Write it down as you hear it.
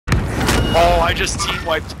Oh, I just team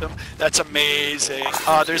wiped them. That's amazing.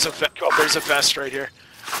 There's a vest right here.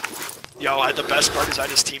 Yo, the best part is I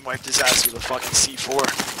just team wiped his ass with a fucking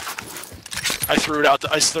C4. I threw it out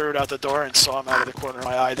the door and saw him out of the corner of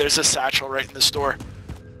my eye. There's a satchel right in this door.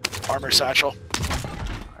 Armor satchel.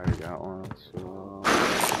 I already got one, so...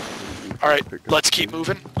 Alright, let's keep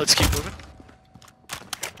moving. Let's keep moving.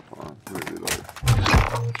 Hold on, let me reload.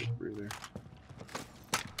 Just breather.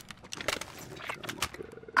 Make sure I'm okay.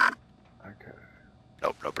 Okay.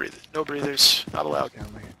 Nope, no breathers. No breathers. Not allowed.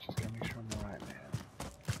 Just gotta make sure I'm alright, man.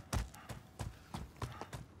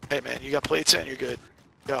 Hey man, you got plates in, you're good.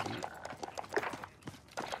 Go.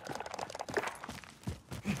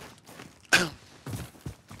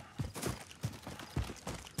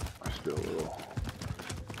 I'm still a little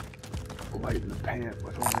light in the pant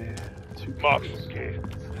with only 2 Marking key.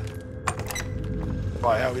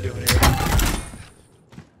 Why, how we doing here?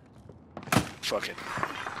 Fucking.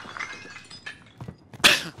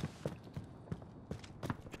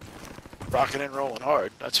 Rocking and rolling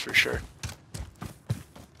hard, that's for sure.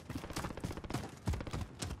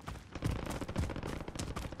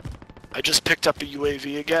 I just picked up a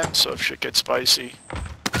UAV again, so if shit gets spicy.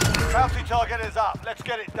 Bounty target is up. Let's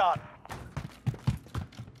get it done.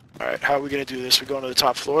 Alright, how are we gonna do this? We going to the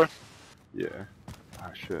top floor? Yeah.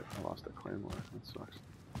 Ah shit, I lost that claymore. That sucks.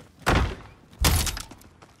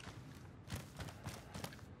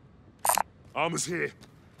 Armor's here.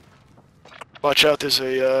 Watch out, there's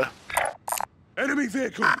a, Enemy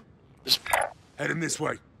vehicle. there's, Heading this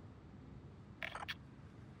way.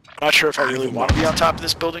 not sure if I really want to be on top of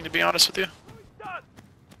this building, to be honest with you.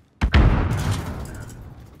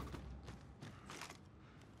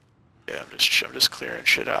 Yeah, I'm just clearing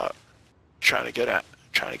shit out. Trying to get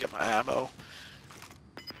my ammo.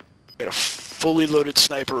 Got a fully loaded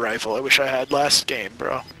sniper rifle. I wish I had last game,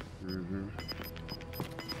 bro. Mm-hmm.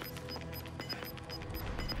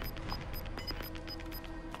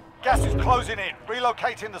 Gas is closing in.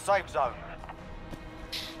 Relocating the safe zone.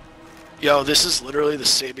 Yo, this is literally the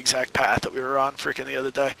same exact path that we were on freaking the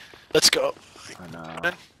other day. Let's go.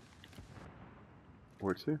 And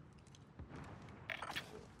where to?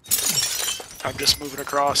 I'm just moving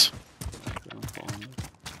across. Okay, I'm following you.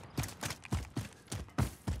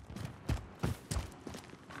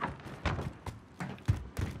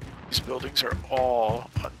 These buildings are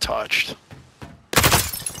all untouched.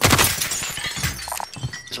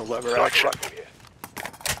 There's a lever action.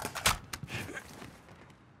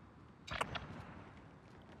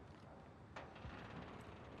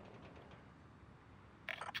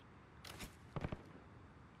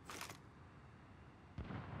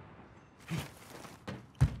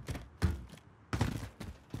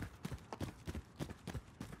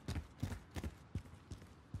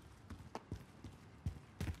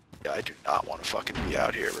 Yeah, I do not want to fucking be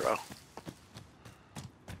out here, bro.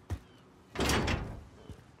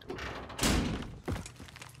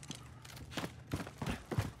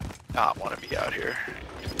 Not want to be out here.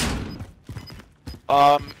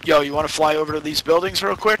 Yo, you want to fly over to these buildings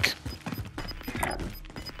real quick?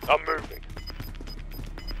 I'm moving.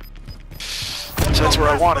 So that's where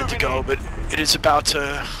I wanted to go, but it is about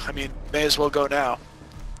to, I mean, may as well go now.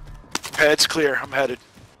 Head's clear, I'm headed.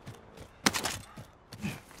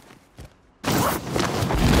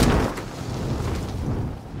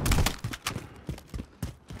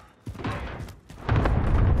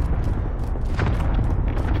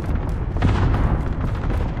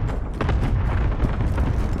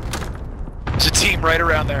 There's a team right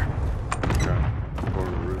around there. Okay. I'm going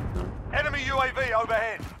to the roof now. Enemy UAV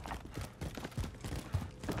overhead.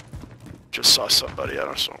 Just saw somebody, I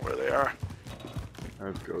don't know where they are. I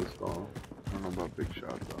have ghost ball. I don't know about big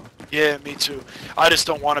shot though. Yeah, me too. I just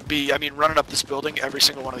don't want to be, I mean, running up this building, every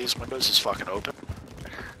single one of these windows is fucking open.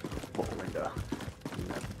 What window?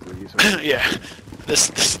 Please. Yeah,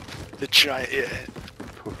 the giant, yeah,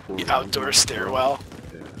 the outdoor stairwell.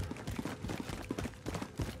 Yeah.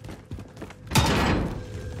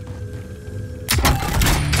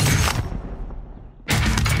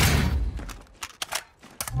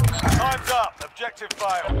 Time's up. Objective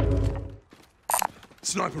failed.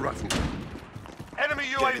 Sniper rifle. Enemy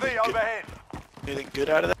UAV overhead. Anything good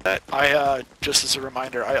out of that? I, just as a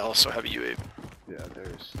reminder, I also have a UAV. Yeah,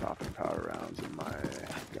 there's stopping powder rounds in my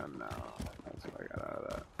gun now. That's what I got out of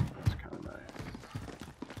that. That's kind of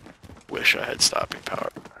nice. Wish I had stopping power.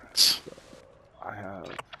 So, I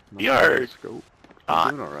have We are scope. not-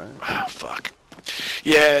 I'm doing alright. Oh, fuck.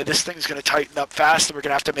 Yeah, this thing's gonna tighten up fast, and we're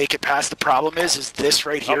gonna have to make it past. The problem is this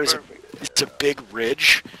right here is it's a big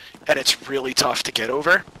ridge, and it's really tough to get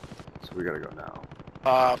over. So we gotta go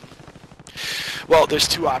now. Well, there's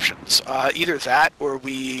two options. Either that, or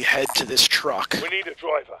we head to this truck. We need a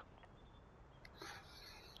driver.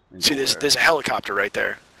 See, there's a helicopter right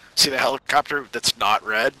there. See the helicopter that's not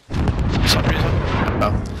red for some reason?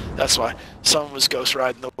 Oh, that's why. Someone was ghost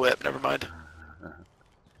riding the whip. Never mind.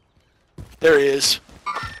 There he is.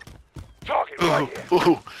 Target Ooh, right here.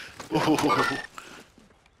 ooh, ooh.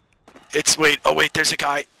 It's wait. Oh wait, there's a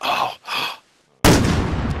guy. Oh.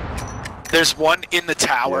 There's one in the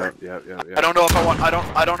tower. Yeah. I don't know if I want.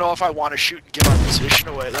 I don't know if I want to shoot and give our position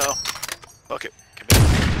away though. Okay. Come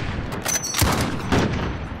here.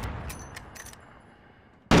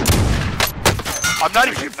 I'm not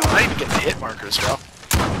even getting the hit markers, bro.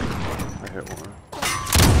 I hit one.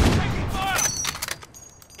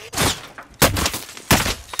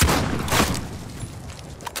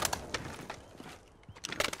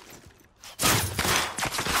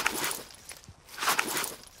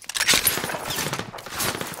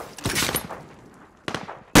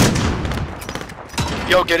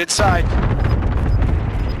 Yo, get inside.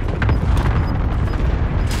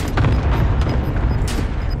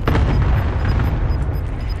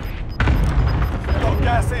 Got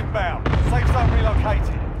gas inbound. Safe zone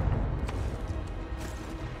relocated.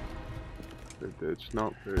 They're ditched.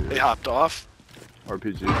 No, They hopped off.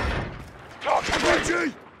 RPG. Target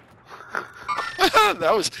RPG.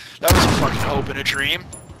 that was a fucking hope and a dream.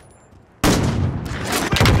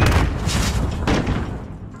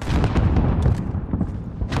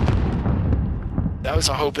 That was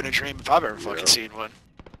a hope and a dream if I've ever fucking seen one.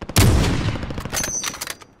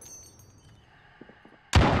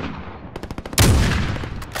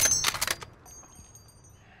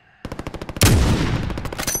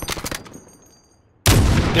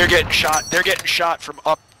 They're getting shot. They're getting shot from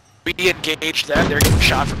up. We engaged them. They're getting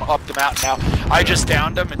shot from up the mountain now. I just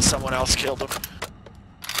downed them and someone else killed them.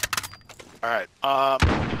 Alright,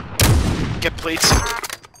 get plates.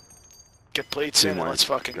 Get plates in and let's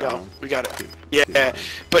fucking go. We got it. Yeah,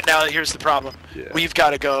 but now here's the problem. Yeah. We've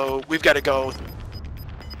got to go.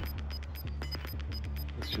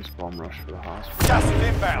 Let's just bomb rush for the hospital. Gas is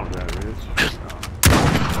inbound. There it is.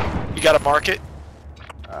 You got to mark it.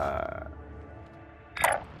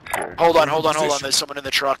 Here. Hold on. There's someone in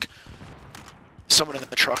the truck. Someone in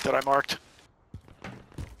the truck that I marked.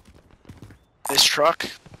 This truck.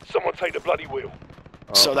 Someone take the bloody wheel.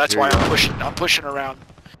 Oh, So that's here why you go. I'm pushing around.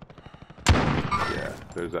 Yeah,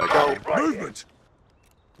 there's that guy. Target right movement.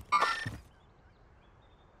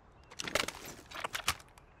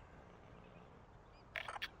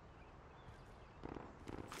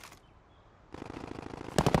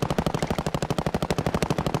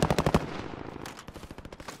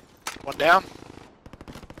 One down.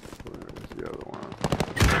 Where's the other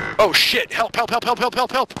one? Oh shit! Help! Help!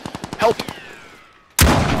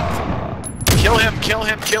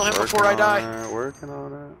 Kill him before I die. Working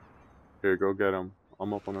on it. Here, go get him.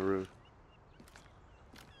 I'm up on the roof.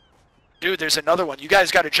 Dude, there's another one. You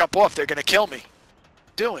guys got to jump off. They're gonna kill me.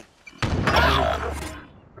 Doing? I'm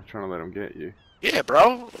trying to let him get you. Yeah,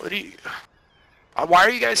 bro. What are you? Why are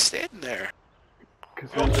you guys standing there?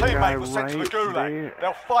 Your teammate was sent to the gulag.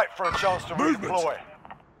 They'll fight for a chance to redeploy.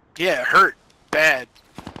 Yeah, hurt bad.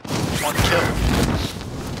 One kill.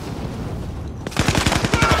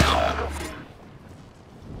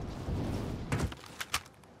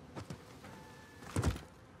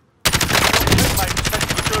 Teammate was sent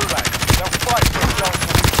to the gulag. They'll fight for a chance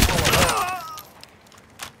to redeploy.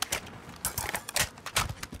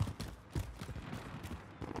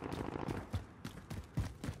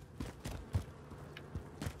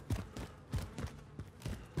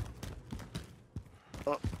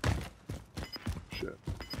 Oh, Shit.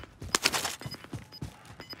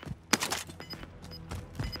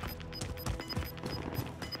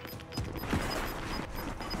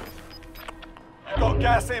 Got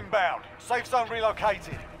gas inbound. Safe zone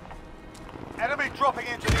relocated. Enemy dropping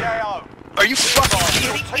into the AO. are you fucking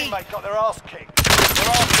Your kidding me? teammate got their ass kicked. Their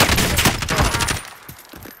ass kicked.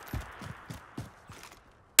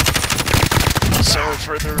 So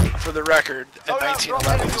for the record, at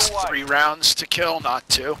 1911 it's 3 rounds to kill, not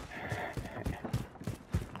 2.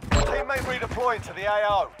 Teammate redeploying to the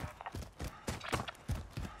AO.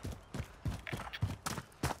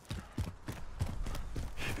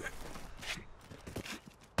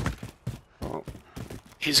 Oh,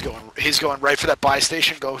 He's going right for that buy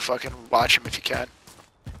station. Go fucking watch him if you can.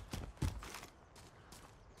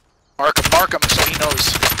 Mark him so he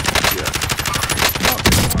knows. yeah.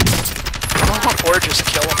 Or just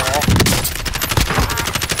kill them all.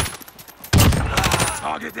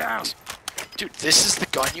 Target down. Dude, this is the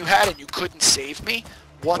gun you had and you couldn't save me?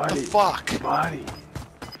 What the fuck? Buddy,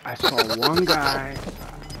 I saw one guy.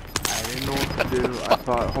 I didn't know what to do. I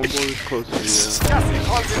thought homeboy was close to you. Gas is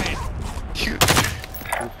closing in.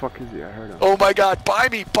 Where the fuck is he? I heard him. Oh my god, buy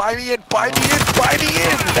me in, buy me in, buy me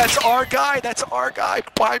in! That's our guy,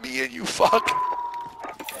 buy me in, you fuck!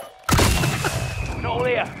 Not all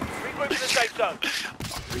here. Regroup in the safe zone.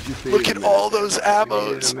 Look at all those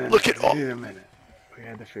ammos, look at all... Wait a minute. We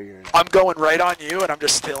had to figure it out. I'm going right on you and I'm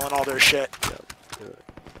just stealing all their shit. Yep, do it.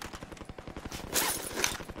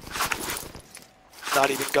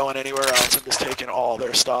 Not even going anywhere else, I'm just taking all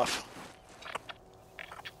their stuff.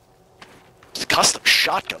 It's a custom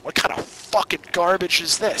shotgun, what kind of fucking garbage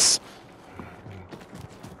is this?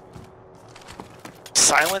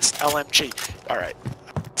 Silenced LMG. Alright,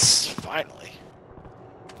 finally.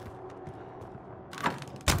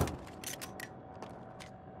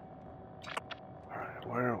 Alright,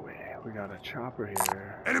 where are we? We got a chopper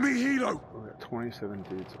here. Enemy helo. We got 27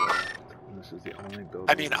 dudes left. And this is the only building.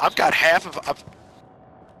 I mean, I've got half of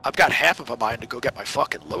a mind to go get my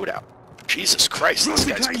fucking loadout. Jesus Christ, this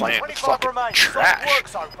guy's playing 25 fucking remain. trash. Solid work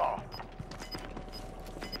so far.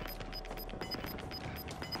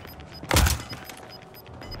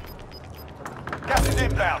 Gas is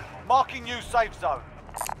inbound. Marking new safe zone.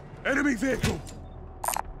 Enemy vehicle.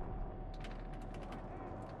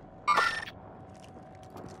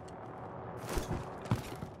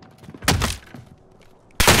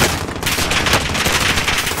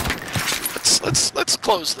 Let's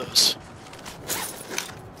close those.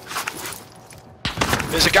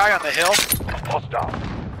 There's a guy on the hill. Hostile.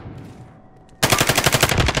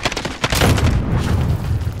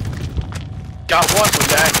 Got one with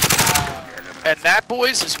that. And that,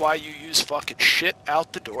 boys, is why you use fucking shit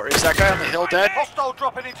out the door. Is that guy on the hill dead? Hostile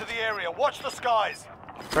dropping into the area. Watch the skies.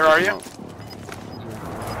 Where are you?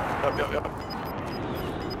 Yep.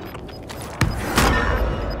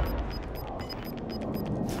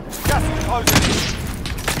 Gas is closing in.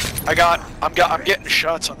 I'm getting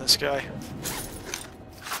shots on this guy.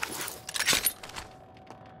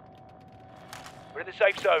 We're in the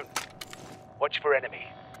safe zone. Watch for enemy.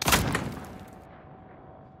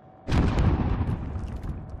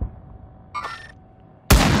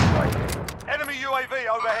 Enemy UAV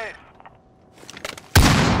overhead.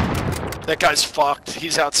 That guy's fucked.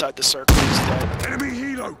 He's outside the circle. He's dead. Enemy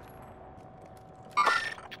helo.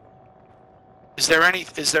 Is there any,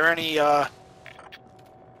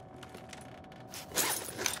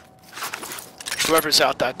 whoever's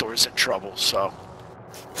out that door is in trouble, so.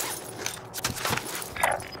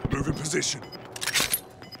 Move in position.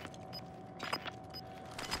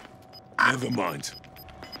 Never mind.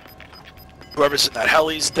 Whoever's in that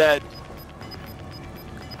heli's dead.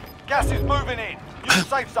 Gas is moving in. New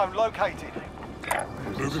safe zone located.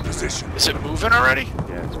 Move in position. Is it moving already?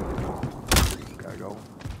 Yeah, it's moving. Gotta go.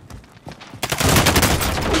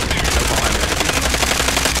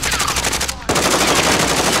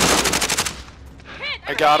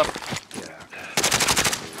 I got him.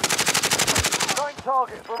 Nine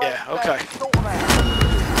targets remain. Yeah, okay. Sort them out.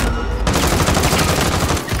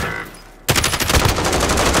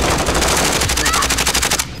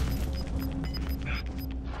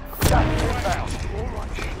 Gas is inbound.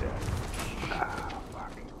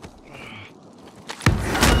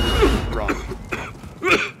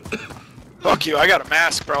 Fuck you, I got a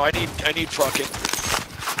mask, bro. I need fucking...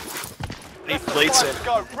 I need plates in. Let's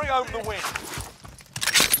go. Bring home the win.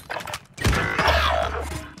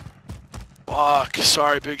 Fuck,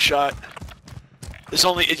 sorry, big shot. There's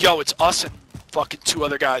only... Yo, it's us and fucking two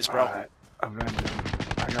other guys, bro. Alright, Avenger.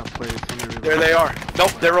 I got plates. There they are.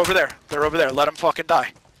 Nope, they're over there. They're over there. Let them fucking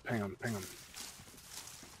die. Ping them, ping them.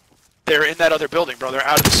 They're in that other building, bro. They're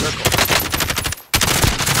out of the circle.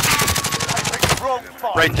 Wrong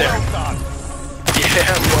fight. Right there. Well done.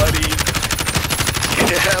 Yeah, buddy.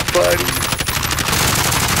 Yeah, buddy.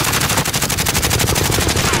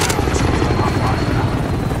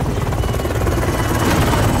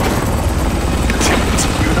 Dude,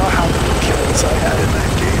 you know how many kills I had in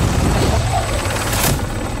that game?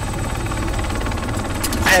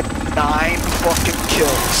 I had 9 fucking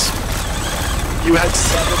kills. You had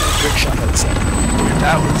 7 and Big Shot had 7. Dude,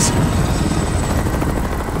 that was...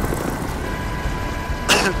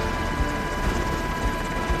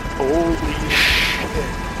 Holy shit.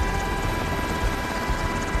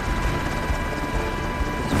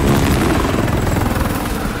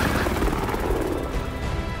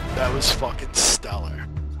 That was fucking stellar.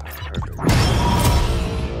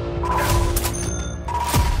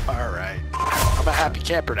 Alright. I'm a happy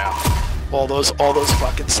camper now. All those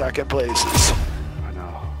fucking second places. I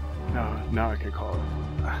know. Now I can call it.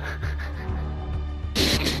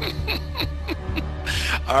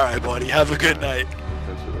 Alright, buddy. Have a good night.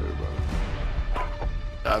 That's what everybody.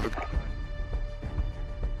 Have a